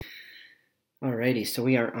Alrighty, so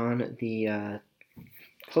we are on the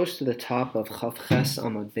close to the top of Chav Ches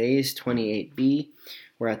Amud Beis 28b.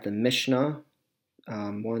 We're at the Mishnah,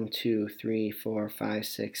 1, 2, 3, 4, 5,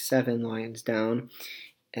 6, 7 lines down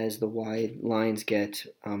as the wide lines get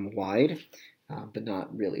wide, but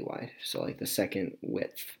not really wide, so like the second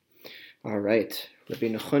width. All right. Rabbi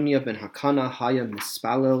Nechunya ben Hakana haya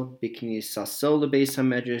mispalel b'knisaso lebeis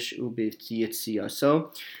hamedrash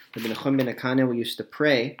ub'yitziaso. Rabbi Nechunya ben Hakana used to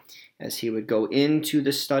pray as he would go into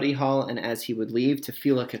the study hall and as he would leave to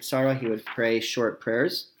Tefillah Ketzara, he would pray short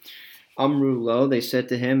prayers. Amru lo, they said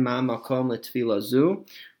to him, Ma makom letefillah zu.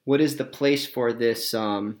 What is the place for this?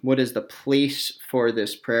 What is the place for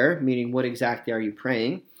this prayer? Meaning, what exactly are you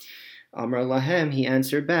praying? Amar lahem, he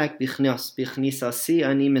answered back, Bichnisasi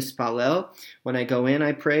ani mispalel. When I go in,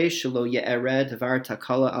 I pray, Shelo ye'ered var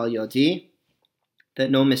takala al yodi,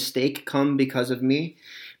 that no mistake come because of me,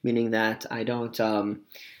 meaning that I don't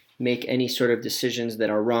make any sort of decisions that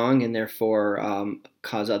are wrong and therefore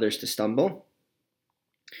cause others to stumble.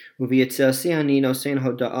 And when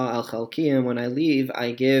I leave,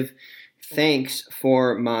 I give thanks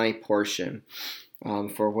for my portion,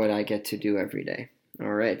 for what I get to do every day.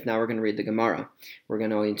 All right, now we're going to read the Gemara. We're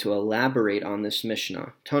going to elaborate on this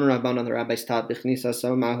Mishnah. Ton Rabbanan, the rabbis taught,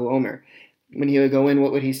 Mahu Omer. When he would go in,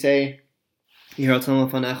 what would he say? May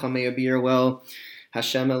it be your will,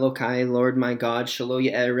 Hashem Elokai, Lord my God, Shelo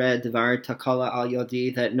ye'ered dvar takala al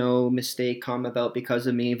yodi, that no mistake come about because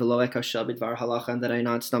of me, v'lo ekashel b'dvar halacha, and that I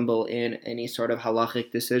not stumble in any sort of halachic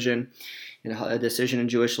decision, in a decision in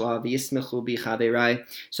Jewish law, v'yismechu bi chaverai,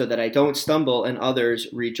 so that I don't stumble and others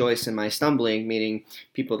rejoice in my stumbling, meaning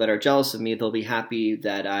people that are jealous of me, they'll be happy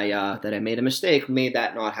that I made a mistake. May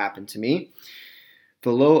that not happen to me.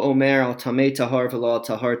 V'lo omer al tamei tahar v'lo al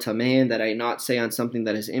tahar tamein, that I not say on something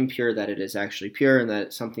that is impure that it is actually pure, and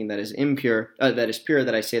that something that is impure, that is pure,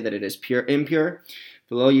 that I say that it is pure impure.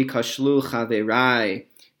 V'lo yikashlu chaverai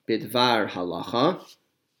bidvar halacha,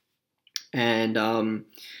 and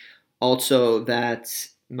also that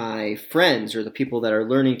my friends, or the people that are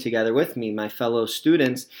learning together with me, my fellow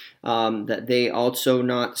students, that they also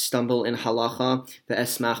not stumble in halacha, the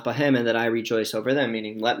esmach bahem, and that I rejoice over them,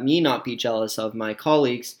 meaning let me not be jealous of my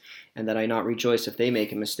colleagues, and that I not rejoice if they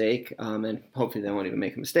make a mistake, and hopefully they won't even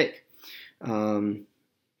make a mistake. What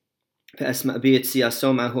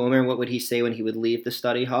would he say when he would leave the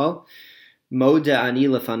study hall? Moda ani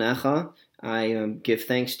lefanecha, I give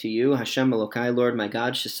thanks to you, Hashem Elokai, Lord my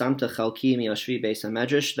God, Shesamta Chalki Miyashvi Beis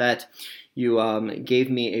HaMedrash, that you gave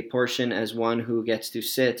me a portion as one who gets to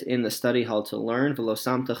sit in the study hall to learn. V'lo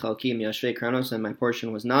Samta Chalki Miyashvi Kranos, and my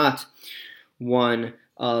portion was not one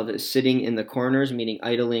of sitting in the corners, meaning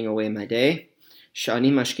idling away my day.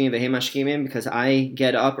 Shani mashkim vehe mashkimim, because I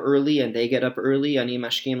get up early and they get up early. Ani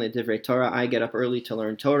mashkim ledivrei Torah, I get up early to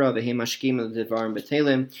learn Torah. Vehe mashkim ledvarim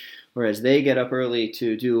betelim, whereas they get up early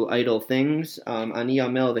to do idle things. Ani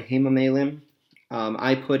amel vehe mamelim,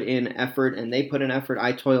 I put in effort and they put in effort.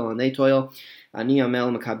 I toil and they toil. Ani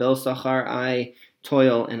amel makabel sachar, I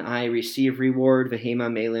toil and I receive reward. Vehe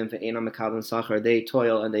mamelim ve'ena makabel sachar, they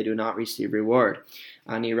toil and they do not receive reward.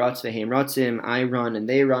 Ani ratz vehem ratzim, I run and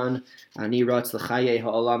they run. Ani ratz l'chaye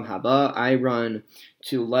ha'olam haba, I run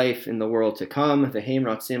to life in the world to come. Vehem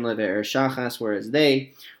ratzim leve'er shachas, whereas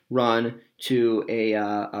they run to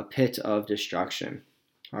a pit of destruction.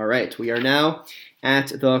 All right, we are now at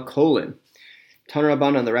the colon. Tan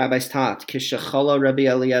Rabbanan, the rabbis taught, Kishachala Rabbi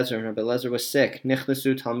Eliezer, and Rabbi Eliezer was sick.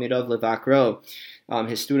 Nichnasu Talmidav levakro.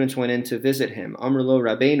 His students went in to visit him. Amrlo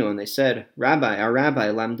Rabbeinu, and they said, Rabbi, our Rabbi,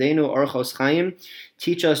 Lamdenu Orchos Chaim,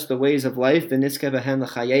 teach us the ways of life, v'niske behen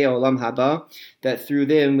l'chayei olam haba, that through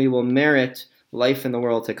them we will merit life in the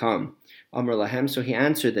world to come. Amr lahem, so he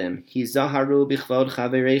answered them, Hizaharu bichvod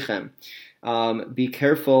chaverechem. Be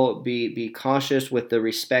careful, be cautious with the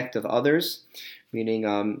respect of others, meaning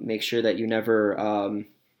make sure that you never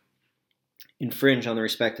infringe on the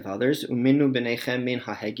respect of others. Uminu b'nechem min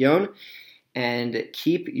hahegyon, and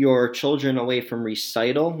keep your children away from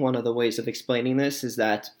recital. One of the ways of explaining this is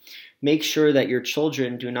that make sure that your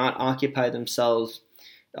children do not occupy themselves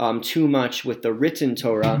too much with the written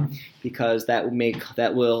Torah, because that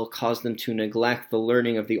will cause them to neglect the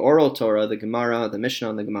learning of the oral Torah, the Gemara, the Mishnah,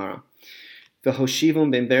 and the Gemara.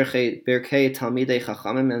 V'hoshivum ben berkei talmidei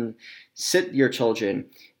chachamim, and sit your children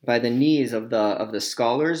by the knees of the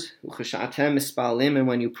scholars. Uchashatem mispalim, and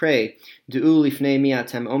when you pray, du'u lifnei mi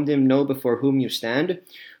atem omdim, know before whom you stand.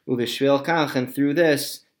 Uvishvil kach, and through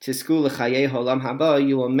this, tisku l'chayei holam haba,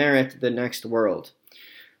 you will merit the next world.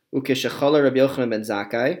 Ukeshachala Rabbi Yochanan ben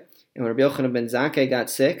Zakkai, and when Rabbi Yochanan ben Zakkai got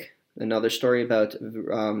sick, another story about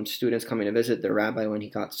students coming to visit the rabbi when he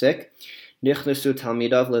got sick. Nichnasu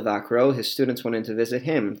talmidav levakro. His students went in to visit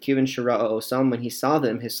him. Kivin shara'a osam. When he saw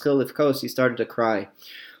them, his chil ifkos, he started to cry.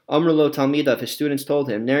 Amrulo talmidav. His students told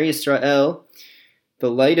him, Ner Yisrael, the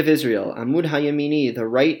light of Israel. Amud hayamini, the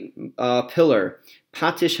right pillar.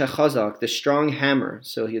 Patish hachazak, the strong hammer.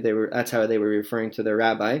 So that's how they were referring to their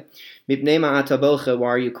rabbi. Mipnei ma'atabocha, why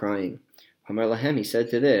are you crying? Amar lahem, he said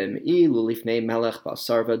to them, Ilu lifnei melech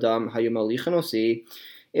basar v'dam hayumalichanosi.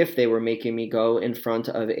 If they were making me go in front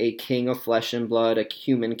of a king of flesh and blood, a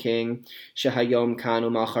human king, shehayom kanu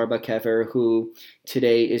machar bakever, who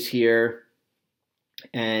today is here,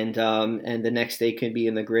 and the next day can be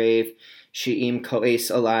in the grave. She'im koes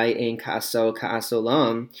alai ein kaso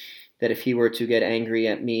kaasolam. That if he were to get angry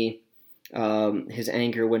at me, his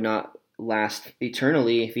anger would not last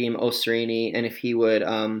eternally. Vim osreini, and if he would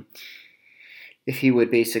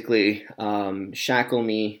basically shackle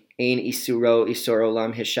me, ein isuro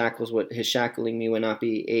isorolam, his shackling me would not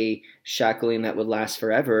be a shackling that would last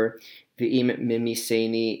forever. Vim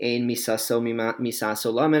mimiseni ein misaso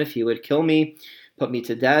misasolam, and if he would kill me, put me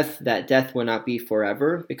to death, that death would not be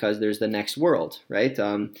forever because there's the next world, right?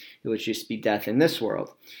 It would just be death in this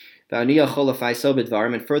world. And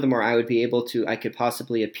furthermore, I could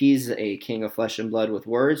possibly appease a king of flesh and blood with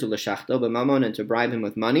words, and to bribe him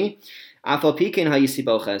with money.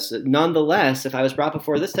 Nonetheless, if I was brought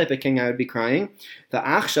before this type of king, I would be crying. But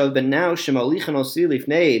now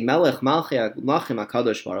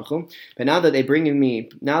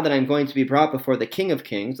that I'm going to be brought before the King of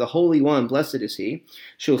Kings, the Holy One, blessed is He,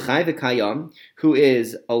 who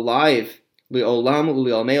is alive,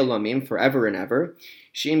 forever and ever.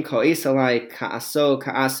 Shim ko'es alai ka'aso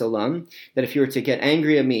ka'asolam, that if you were to get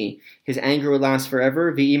angry at me, his anger would last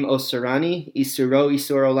forever. V'im osurani isuro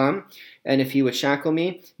isurolam, and if he would shackle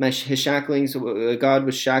me, his shacklings,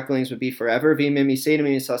 God's shacklings would be forever. V'im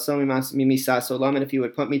mimisasolam, and if he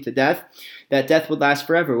would put me to death, that death would last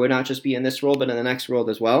forever. It would not just be in this world, but in the next world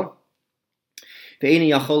as well.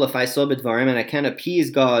 And I can't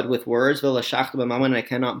appease God with words, and I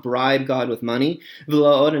cannot bribe God with money.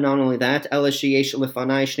 And not only that,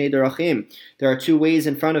 there are two ways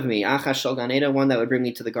in front of me. One that would bring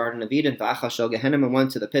me to the Garden of Eden, and one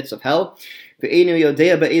to the pits of hell. And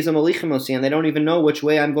they don't even know which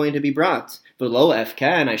way I'm going to be brought.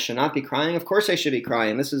 And I should not be crying. Of course I should be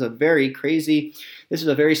crying. This is a very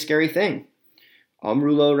scary thing.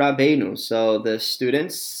 Amrulo Rabbeinu. So the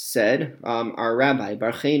students said, our rabbi,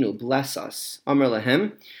 Barchenu, bless us. Amr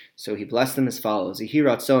lahem. So he blessed them as follows.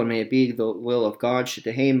 Yehiratzon, may it be the will of God,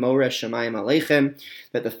 Shetehei Moreh Shamayim Aleichem,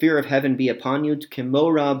 that the fear of heaven be upon you,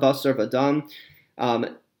 Kimora Basar Vadam,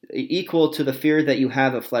 equal to the fear that you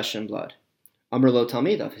have of flesh and blood. Amrulo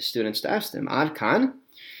Talmidav, his students asked him, Ad Kan?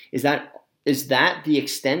 Is that the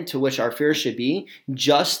extent to which our fear should be?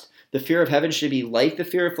 Just the fear of heaven should be like the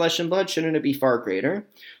fear of flesh and blood? Shouldn't it be far greater?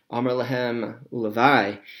 Amar lahem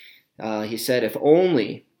ulavai. He said, if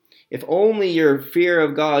only your fear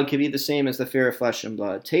of God could be the same as the fear of flesh and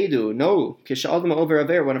blood. Tedu, no. Kishaldim over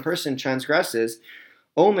aver. When a person transgresses,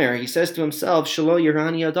 Omer, he says to himself, Shalo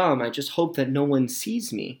Yerani Adam. I just hope that no one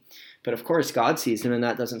sees me. But of course, God sees him, and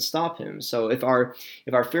that doesn't stop him. So if our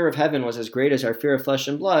fear of heaven was as great as our fear of flesh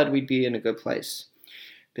and blood, we'd be in a good place.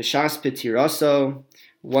 Bishas pitiraso.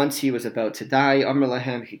 Once he was about to die, Amr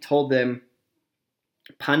lahem, he told them,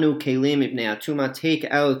 Panu kelim ibnei atuma, take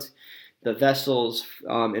out the vessels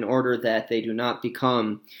in order that they do not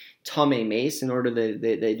become tamei mace, in order that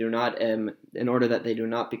they do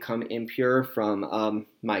not become impure from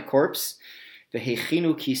my corpse.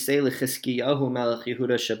 V'hechinu kisei leChiskiyahu melech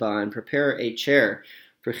Yehuda sheba, and prepare a chair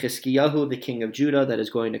for Chiskiyahu, the king of Judah, that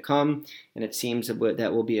is going to come, and it seems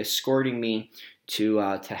that will be escorting me to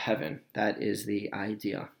heaven. That is the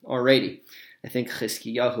idea. Alrighty, I think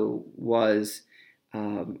Chiskiyahu was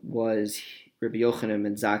Rabbi Yochanan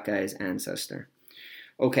ben Zakkai's ancestor.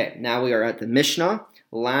 Okay, now we are at the Mishnah.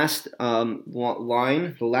 Last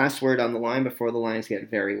line, the last word on the line before the lines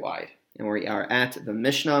get very wide. And we are at the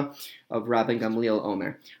Mishnah of Rabbi Gamliel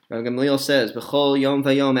Omer. Rabbi Gamliel says, B'chol yom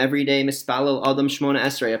vayom, every day, mispalel adam shmona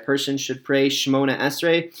esrei, a person should pray shmona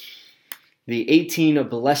esrei, the 18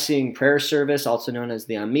 blessing prayer service, also known as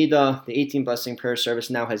the Amidah. The 18 blessing prayer service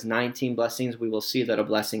now has 19 blessings. We will see that a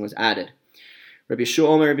blessing was added. Rabbi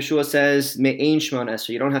Yeshua says, Me'ein shmona esrei.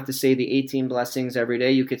 You don't have to say the 18 blessings every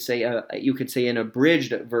day. You could say an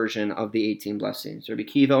abridged version of the 18 blessings. Rabbi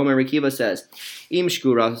Kiva says, Im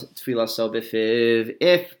shkura tfilaso b'fiv.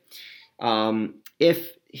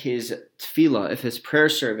 If his tefillah, if his prayer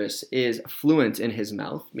service is fluent in his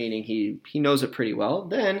mouth, meaning he knows it pretty well,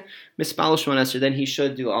 then mispal shmona esrei, then he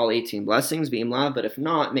should do all 18 blessings, v'im lav. But if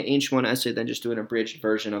not, me'ein shmona esrei, then just do an abridged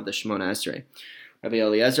version of the shmona esrei. Rabbi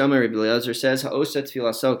Eliezer says, Ha'osa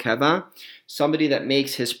tfilaso keva, somebody that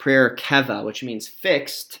makes his prayer keva, which means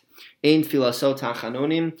fixed, ein tfilaso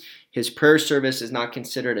tachanonim, his prayer service is not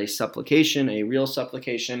considered a supplication, a real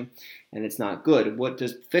supplication, and it's not good. What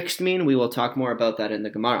does fixed mean? We will talk more about that in the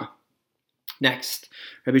Gemara. Next,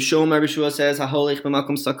 Rabbi Shua says, Haholich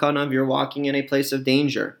b'makom sakana, if you're walking in a place of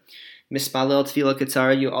danger. Mispalel tefillah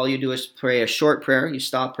katzara, all you do is pray a short prayer. You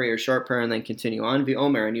stop, pray your short prayer, and then continue on.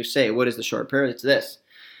 V'omer, and you say, what is the short prayer? It's this.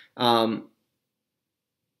 Hosha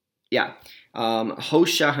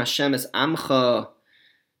Hashem es amcha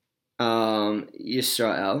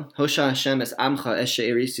Yisrael. Hosha Hashem es amcha es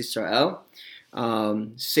she'eris Yisrael.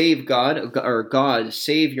 Save God, or God,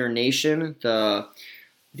 save your nation, the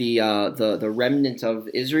remnant of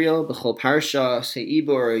Israel. B'chol parsha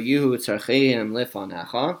se'ibor yuhu tzarcheim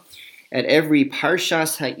lefanecha. At every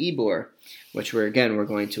parshas ha'ibor, which we're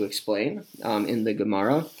going to explain in the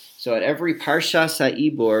Gemara. So at every parshas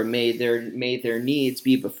ha'ibor, may their needs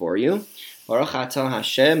be before you. Baruch atah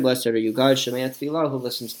Hashem, blessed are you God, Shemei Tefillah, who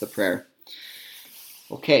listens to prayer.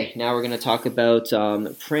 Okay, now we're going to talk about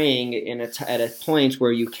praying at a point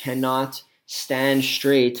where you cannot stand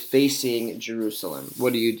straight facing Jerusalem.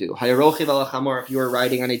 What do you do? If you are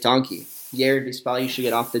riding on a donkey, you should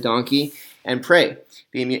get off the donkey and pray.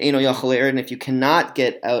 And if you cannot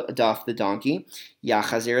get off the donkey,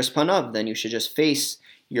 then you should just face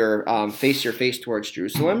your face towards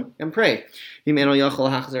Jerusalem and pray. And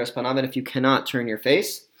if you cannot turn your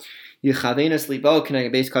face, then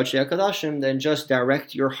just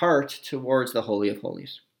direct your heart towards the Holy of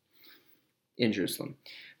Holies in Jerusalem.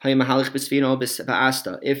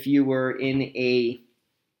 If you were in a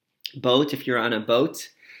boat, if you're on a boat,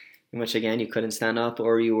 in which again you couldn't stand up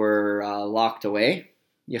or you were locked away,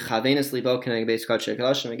 again,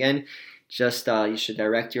 just you should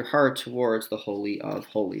direct your heart towards the Holy of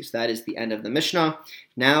Holies. That is the end of the Mishnah.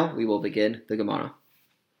 Now we will begin the Gemara.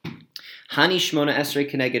 Hani Shmona Esrei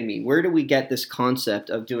Keneged Mi. Where do we get this concept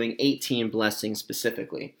of doing 18 blessings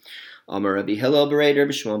specifically? Amar Rabbi Hillel Bered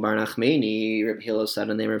Rabbi Shmuel Bar Nachmani. Rabbi Hillel said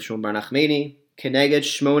in the name of Rabbi Shmuel Bar Nachmani, Keneged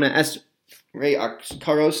Shmona Esrei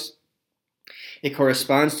Karos. It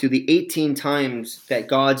corresponds to the 18 times that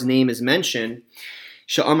God's name is mentioned.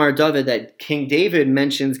 Sha'amar David, that King David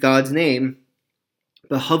mentions God's name.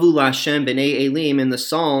 Havu Lashem B'nei Elim, in the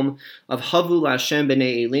Psalm of Havu Lashem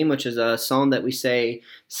B'nei Elim, which is a psalm that we say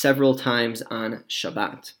several times on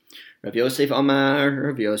Shabbat. Rabbi Yosef Amar,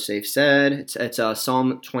 Rabbi Yosef said, it's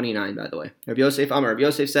Psalm 29, by the way. Rabbi Yosef Amar, Rabbi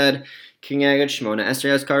Yosef said, King Agad Shmona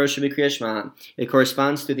Esrei Azkaro Shebikriya Shema. It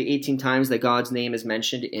corresponds to the 18 times that God's name is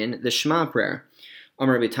mentioned in the Shema prayer.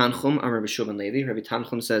 Amar Rabbi Tanchum, Amar Rabbi Shua ben Levi. Rabbi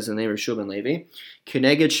Tanchum says in the name of Shua ben Levi,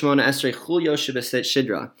 Keneged Shmona Esrei Chulyo Shebeset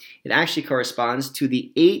Shidra. It actually corresponds to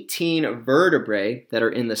the 18 vertebrae that are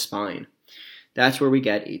in the spine. That's where we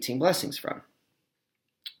get 18 blessings from.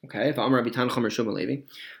 Okay, if Amar Rabbi Tanchum or Shua ben Levi.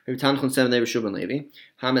 Rabbi Tanchum said in the name of Shua ben Levi,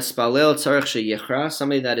 Hamispalel Tzarech Sheyichra.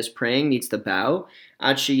 Somebody that is praying needs to bow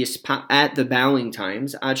at the bowing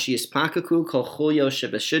times. Ad Sheyispakaku Kol Chulyo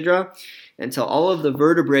Shebeshidra. Until all of the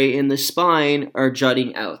vertebrae in the spine are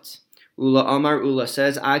jutting out. Ula Amar Ula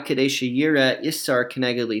says, Ad Kadesh Yira Isar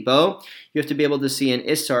Keneged Libo. You have to be able to see an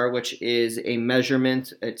Isar, which is a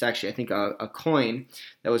measurement. It's actually, I think, a coin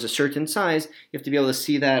that was a certain size. You have to be able to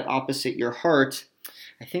see that opposite your heart.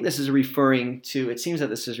 I think this is referring to, it seems that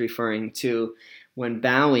this is referring to when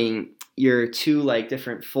bowing, your two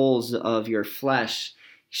different folds of your flesh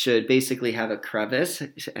should basically have a crevice,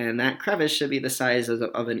 and that crevice should be the size of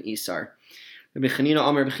an Isar. Rabbi Chanina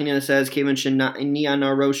Amar B'Chanina says,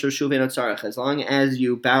 as long as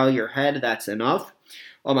you bow your head, that's enough.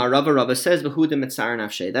 Omar Rava says,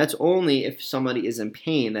 that's only if somebody is in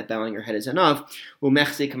pain that bowing your head is enough. And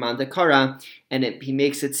he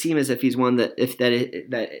makes it seem as if he's one that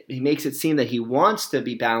he makes it seem that he wants to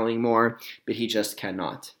be bowing more, but he just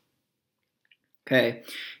cannot. Okay,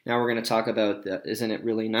 now we're going to talk about, isn't it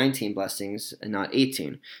really 19 blessings and not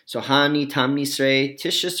 18? So, Hani Tamni Srei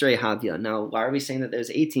Tishisrei Havya. Now, why are we saying that there's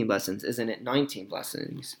 18 blessings? Isn't it 19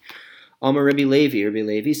 blessings? Amar Rabbi Levi. Rabbi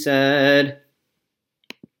Levi said,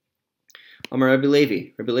 Berachas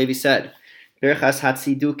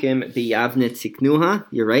Hatzidukim B'Yavne Tziknuha.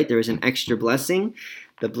 You're right, there is an extra blessing.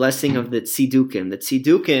 The blessing of the Tzidukim. The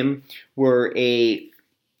Tzidukim were a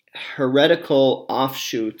heretical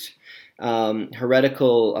offshoot, kind of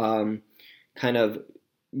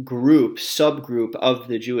subgroup of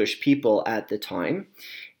the Jewish people at the time.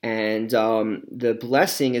 And the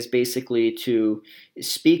blessing is basically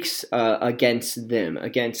speaks against them,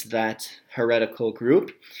 against that heretical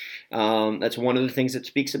group. That's one of the things it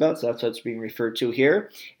speaks about, so that's what's being referred to here.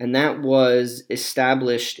 And that was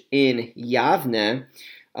established in Yavne,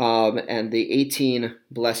 and the 18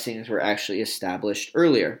 blessings were actually established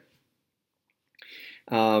earlier.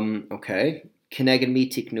 Okay. Keneged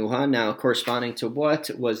mitiknuha. Now, corresponding to what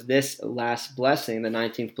was this last blessing, the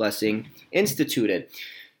 19th blessing, instituted?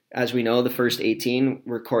 As we know, the first 18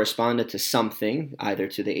 were corresponded to something, either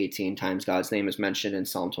to the 18 times God's name is mentioned in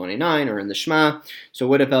Psalm 29 or in the Shema. So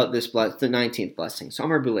what about the 19th blessing? So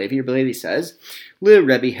Amar Bulevi, Bulevi says, Le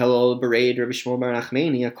Rebbe Hillel bereid Rabbi Shmuel bar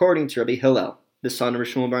Nachmani, according to Rabbi Hillel, the son of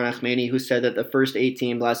Rabbi Shmuel bar Nachmani, who said that the first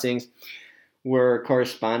 18 blessings were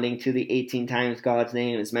corresponding to the 18 times God's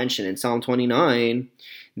name is mentioned in Psalm 29,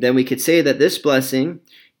 then we could say that this blessing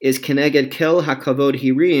is Keneged Kel HaKavod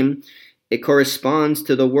Hirim. It corresponds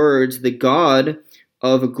to the words, the God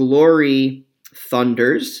of glory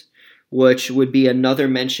thunders, which would be another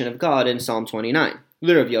mention of God in Psalm 29.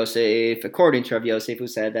 Rav Yosef, according to Rav Yosef, who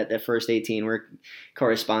said that the first 18 were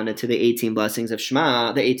corresponded to the 18 blessings of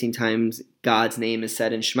Shema, the 18 times God's name is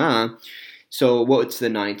said in Shema. So what's the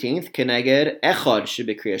 19th? Keneged Echad should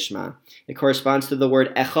be Kriya Shema. It corresponds to the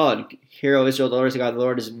word Echad. Hear, O Israel, the Lord is God, the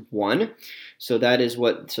Lord is one. So that is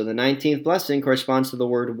so the 19th blessing corresponds to the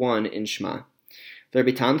word one in Shema.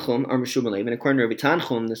 Rabbi Tanchum, or Meshulam Levi, and according to Rabbi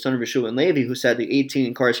Tanchum, the son of Meshulam Levi, who said the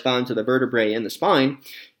 18 correspond to the vertebrae in the spine,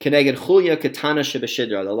 Keneged Chulya Katana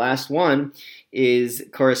Shebeshidra. The last one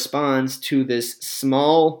corresponds to this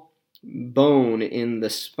small bone in the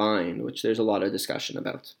spine, which there's a lot of discussion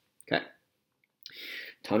about. Okay.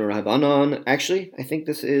 Tanur Havanon. Actually, I think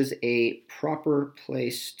this is a proper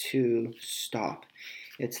place to stop.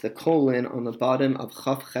 It's the colon on the bottom of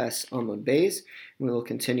Chaf Ches Amud Beis. We will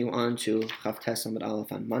continue on to Chaf Tes Amud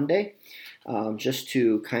Aleph on Monday. Just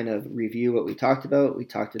to kind of review what we talked about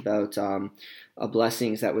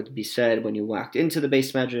blessings that would be said when you walked into the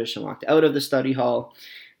Beis Medrash and walked out of the study hall.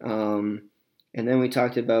 And then we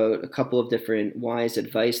talked about a couple of different wise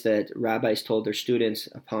advice that rabbis told their students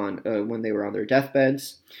upon when they were on their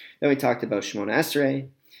deathbeds. Then we talked about Shemona Esrei,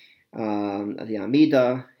 the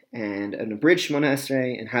Amidah, and an abridged Shemona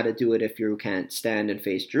Esrei, and how to do it if you can't stand and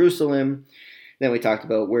face Jerusalem. Then we talked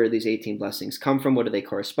about where these 18 blessings come from, what do they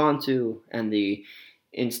correspond to, and the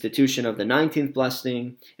institution of the 19th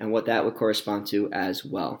blessing, and what that would correspond to as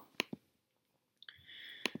well.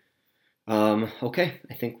 Okay,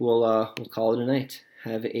 I think we'll call it a night.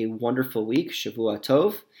 Have a wonderful week, Shavua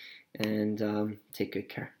Tov, and take good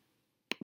care.